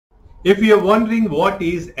If you are wondering what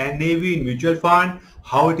is NAV in mutual fund,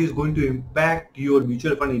 how it is going to impact your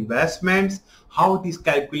mutual fund investments, how it is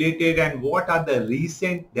calculated, and what are the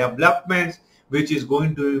recent developments which is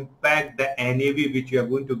going to impact the NAV which you are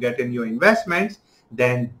going to get in your investments,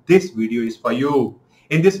 then this video is for you.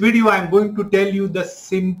 In this video, I am going to tell you the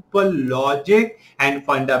simple logic and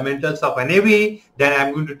fundamentals of NAV. Then I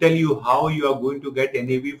am going to tell you how you are going to get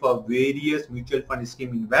NAV for various mutual fund scheme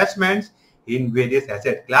investments in various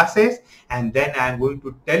asset classes, and then I am going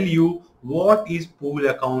to tell you what is pool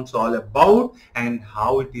accounts all about and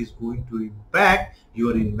how it is going to impact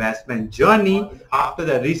your investment journey after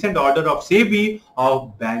the recent order of SEBI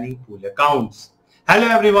of banning pool accounts. Hello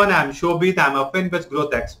everyone, I am Shobhit. I am a FinBiz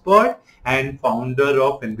growth expert and founder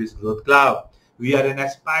of FinBiz Growth Club. We are an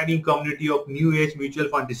aspiring community of new age mutual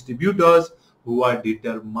fund distributors who are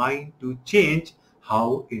determined to change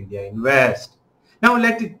how India invests. Now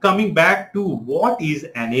coming back to what is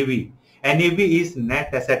NAV. NAV is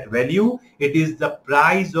net asset value. It is the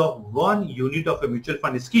price of one unit of a mutual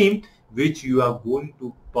fund scheme which you are going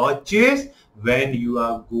to purchase when you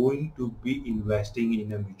are going to be investing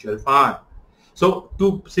in a mutual fund. So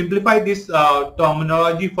to simplify this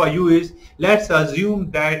terminology for you is, let's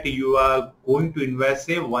assume that you are going to invest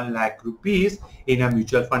say 1 lakh rupees in a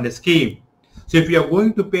mutual fund scheme. So if you are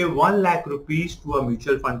going to pay 1 lakh rupees to a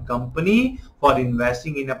mutual fund company for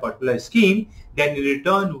investing in a particular scheme, then in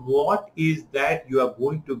return what is that you are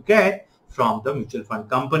going to get from the mutual fund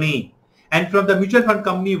company. And from the mutual fund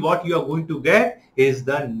company what you are going to get is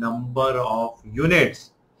the number of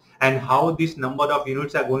units. And how this number of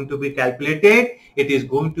units are going to be calculated? It is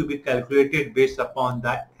going to be calculated based upon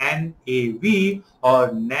the NAV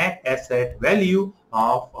or net asset value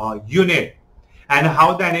of a unit. And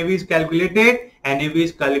how the NAV is calculated? NAV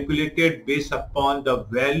is calculated based upon the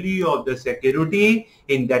value of the security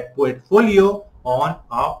in that portfolio on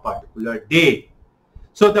a particular day.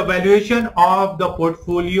 So the valuation of the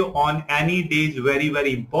portfolio on any day is very,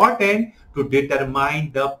 very important to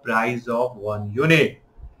determine the price of one unit.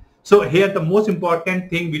 So here the most important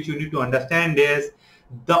thing which you need to understand is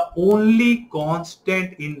the only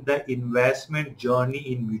constant in the investment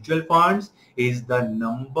journey in mutual funds is the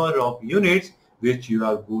number of units which you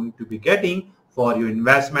are going to be getting for your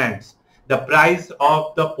investments. The price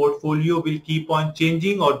of the portfolio will keep on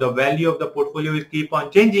changing, or the value of the portfolio will keep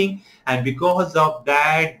on changing, and because of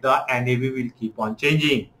that the NAV will keep on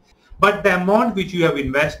changing. But the amount which you have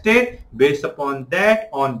invested, based upon that,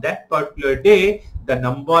 on that particular day, the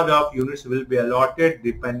number of units will be allotted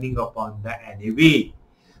depending upon the NAV.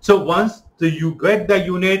 So once you get the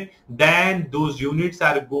unit, then those units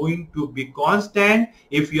are going to be constant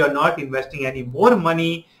if you are not investing any more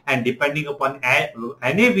money, and depending upon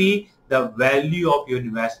NAV, the value of your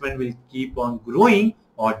investment will keep on growing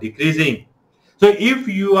or decreasing. So if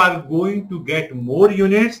you are going to get more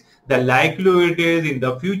units, the likelihood is in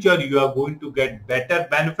the future you are going to get better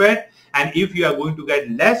benefit, and if you are going to get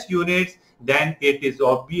less units, then it is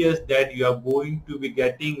obvious that you are going to be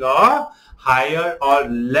getting a higher or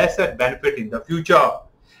lesser benefit in the future.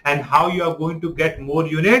 And how you are going to get more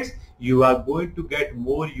units? You are going to get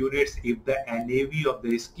more units if the NAV of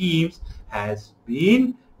the schemes has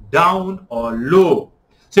been down or low.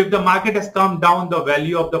 So if the market has come down, the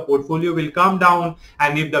value of the portfolio will come down,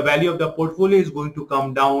 and if the value of the portfolio is going to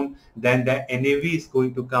come down, then the NAV is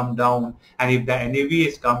going to come down, and if the NAV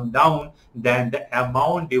is come down, then the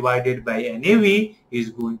amount divided by NAV is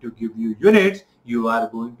going to give you units. You are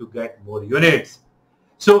going to get more units.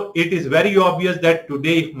 So it is very obvious that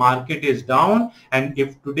today if market is down, and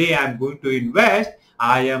if today I am going to invest,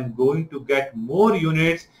 I am going to get more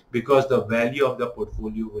units because the value of the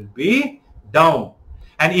portfolio will be down.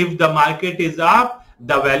 And if the market is up,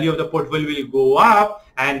 the value of the portfolio will go up,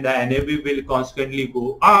 and the NAV will constantly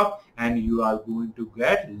go up, and you are going to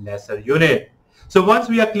get lesser unit. So once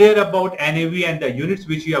we are clear about NAV and the units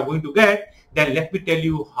which you are going to get, then let me tell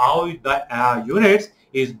you how the units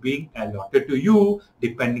is being allotted to you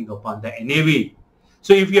depending upon the NAV.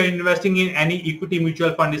 So if you are investing in any equity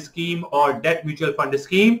mutual fund scheme or debt mutual fund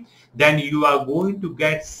scheme, then you are going to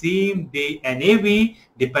get same day NAV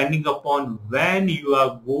depending upon when you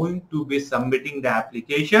are going to be submitting the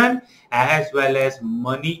application, as well as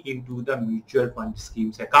money into the mutual fund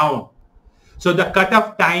schemes account. So the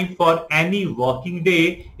cutoff time for any working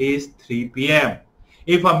day is 3 p.m.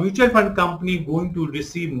 If a mutual fund company going to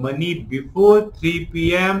receive money before 3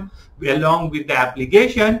 p.m. along with the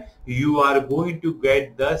application, you are going to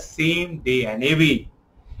get the same day NAV.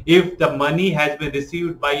 If the money has been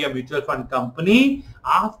received by a mutual fund company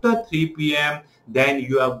after 3 p.m., then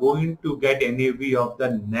you are going to get NAV of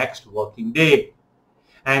the next working day.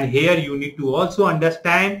 And here you need to also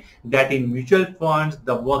understand that in mutual funds,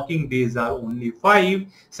 the working days are only 5.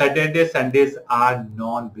 Saturdays, Sundays are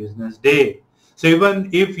non-business day. So even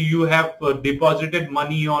if you have deposited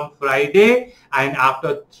money on Friday and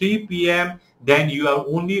after 3 p.m., then you are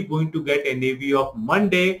only going to get a NAV of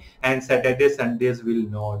Monday, and Saturday, Sundays will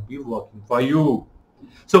not be working for you.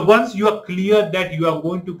 So once you are clear that you are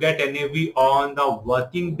going to get NAV on the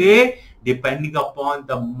working day, depending upon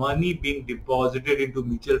the money being deposited into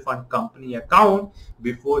mutual fund company account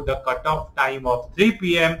before the cutoff time of 3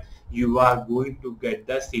 p.m., you are going to get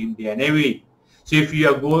the same day NAV. So if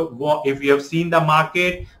you have seen the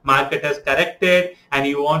market has corrected and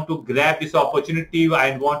you want to grab this opportunity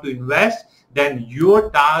and want to invest, then your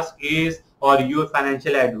task is, or your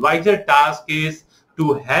financial advisor task is,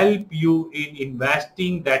 to help you in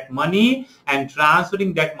investing that money and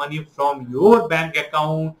transferring that money from your bank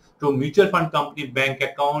account to mutual fund company bank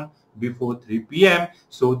account before 3 p.m.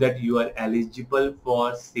 so that you are eligible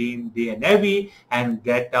for same day NAV and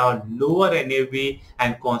get a lower NAV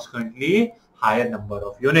and consequently higher number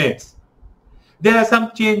of units. There are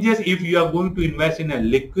some changes if you are going to invest in a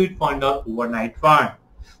liquid fund or overnight fund.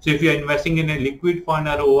 So if you are investing in a liquid fund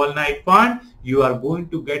or overnight fund, you are going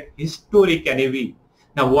to get historic NAV.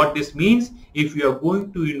 Now what this means, if you are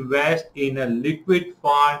going to invest in a liquid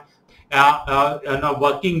fund on a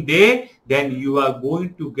working day, then you are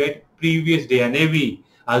going to get previous day NAV.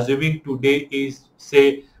 Assuming today is,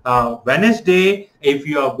 say, Wednesday, if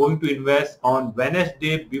you are going to invest on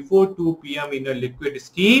Wednesday before 2 p.m. in a liquid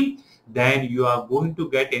scheme, then you are going to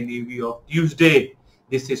get NAV of Tuesday.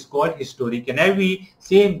 This is called historic NAV.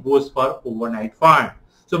 Same goes for overnight fund.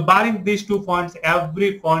 So barring these two funds,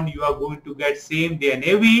 every fund you are going to get same day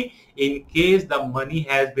NAV in case the money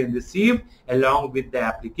has been received along with the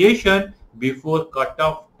application before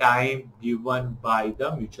cutoff time given by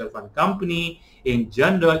the mutual fund company. In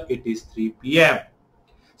general, it is 3 p.m.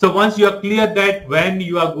 So once you are clear that when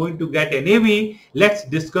you are going to get NAV, let's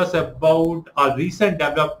discuss about a recent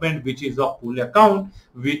development which is a pool account,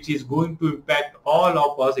 which is going to impact all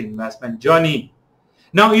of us investment journey.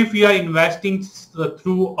 Now, if you are investing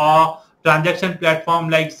through a transaction platform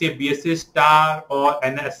like say BSE Star or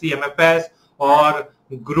NSE MFSS or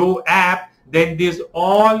Groww app, then these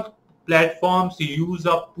all platforms use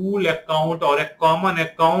a pool account or a common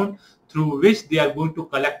account through which they are going to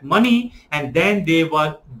collect money, and then they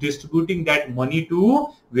were distributing that money to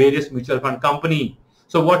various mutual fund company.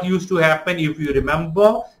 So what used to happen, if you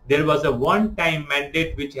remember, there was a one-time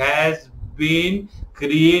mandate which has been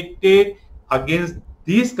created against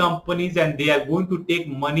these companies, and they are going to take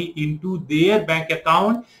money into their bank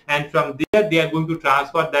account, and from there they are going to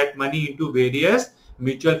transfer that money into various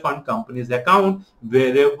mutual fund companies account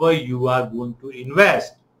wherever you are going to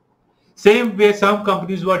invest. Same way, some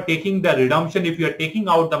companies were taking the redemption. If you are taking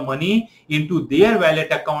out the money into their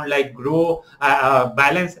wallet account like Groww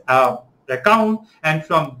balance account, and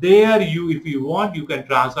from there if you want, you can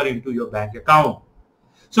transfer into your bank account.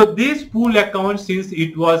 So this pool account, since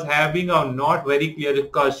it was having a not very clear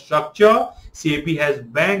structure, SEBI has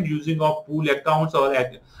banned using of pool accounts or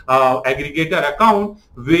aggregator account,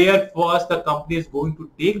 where first the company is going to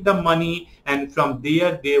take the money and from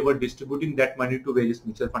there they were distributing that money to various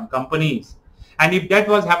mutual fund companies. And if that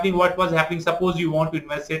was happening, what was happening? Suppose you want to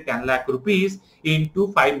invest say 10 lakh rupees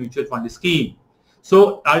into 5 mutual fund scheme.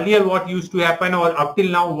 So earlier what used to happen, or up till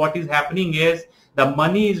now what is happening, is the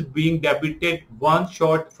money is being debited one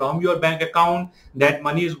shot from your bank account. That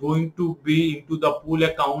money is going to be into the pool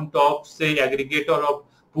account of say aggregator of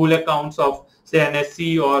pool accounts of say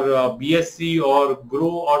NSE or BSE or Groww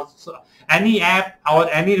or any app or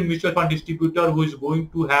any mutual fund distributor who is going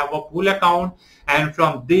to have a pool account, and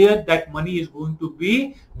from there that money is going to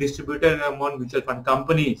be distributed among mutual fund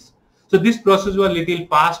companies. So this process was a little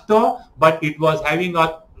faster, but it was having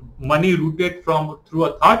a money routed through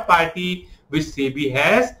a third party, which SEBI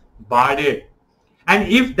has barred it. And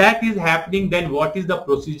if that is happening, then what is the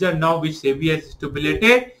procedure now which SEBI has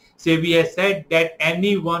stipulated? SEBI has said that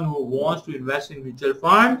anyone who wants to invest in mutual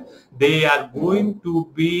fund, they are going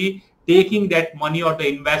to be taking that money, or the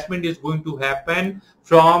investment is going to happen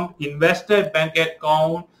from investor bank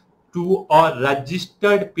account to a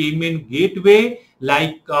registered payment gateway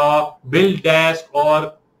like Bill Desk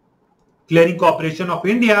or Clearing Corporation of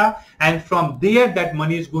India, and from there that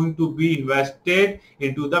money is going to be invested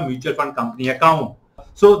into the mutual fund company account.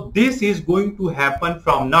 So this is going to happen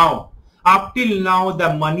from now. Up till now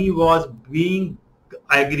the money was being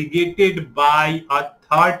aggregated by a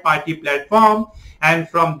third party platform, and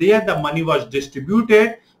from there the money was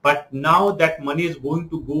distributed, but now that money is going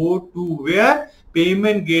to go to where?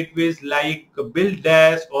 Payment gateways like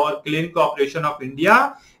BillDesk or Clearing Corporation of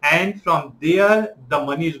India, and from there the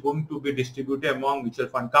money is going to be distributed among mutual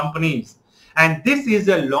fund companies. And this is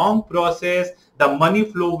a long process. The money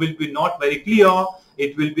flow will be not very clear.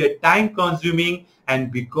 It will be a time consuming,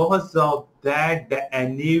 and because of that the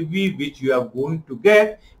NAV which you are going to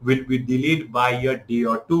get will be delayed by a day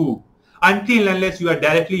or two, until unless you are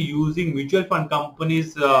directly using mutual fund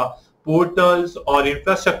companies portals or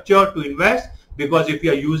infrastructure to invest. Because if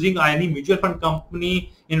you are using any mutual fund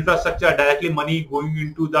company infrastructure, directly money going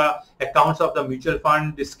into the accounts of the mutual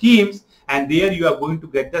fund schemes, and there you are going to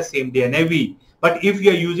get the same day NAV. But if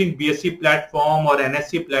you are using BSE platform or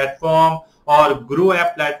NSE platform or Groww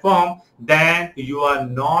app platform, then you are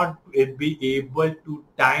not be able to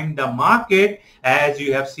time the market, as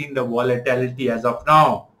you have seen the volatility as of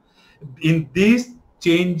now. In these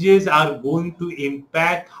changes are going to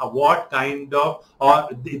impact what kind of, or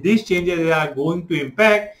these changes are going to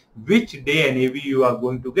impact which day NAV you are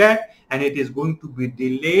going to get, and it is going to be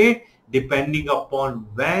delayed depending upon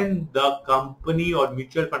when the company or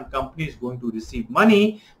mutual fund company is going to receive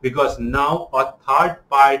money, because now a third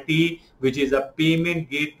party, which is a payment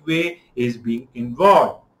gateway, is being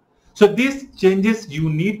involved. So these changes you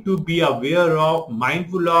need to be aware of,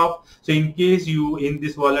 mindful of. So in case you, in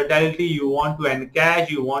this volatility, you want to encash,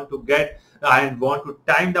 you want to get and want to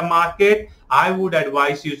time the market, I would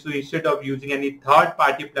advise you, so instead of using any third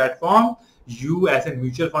party platform, you as a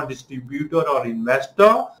mutual fund distributor or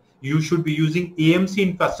investor, you should be using AMC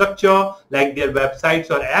infrastructure like their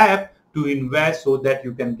websites or app to invest, so that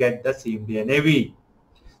you can get the same day NAV.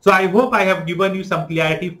 So I hope I have given you some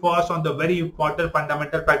clarity first on the very important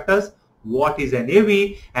fundamental factors. What is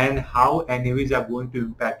NAV and how NAVs are going to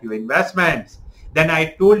impact your investments. Then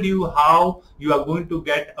I told you how you are going to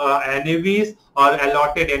get NAVs or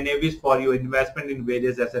allotted NAVs for your investment in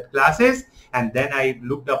various asset classes. And then I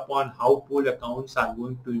looked upon how pool accounts are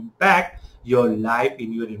going to impact your life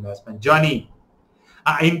in your investment journey.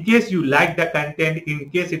 In case you like the content, in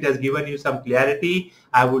case it has given you some clarity,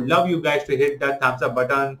 I would love you guys to hit the thumbs up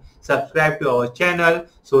button, subscribe to our channel,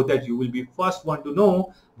 so that you will be first one to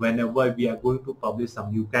know whenever we are going to publish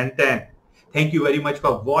some new content. Thank you very much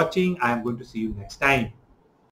for watching. I am going to see you next time.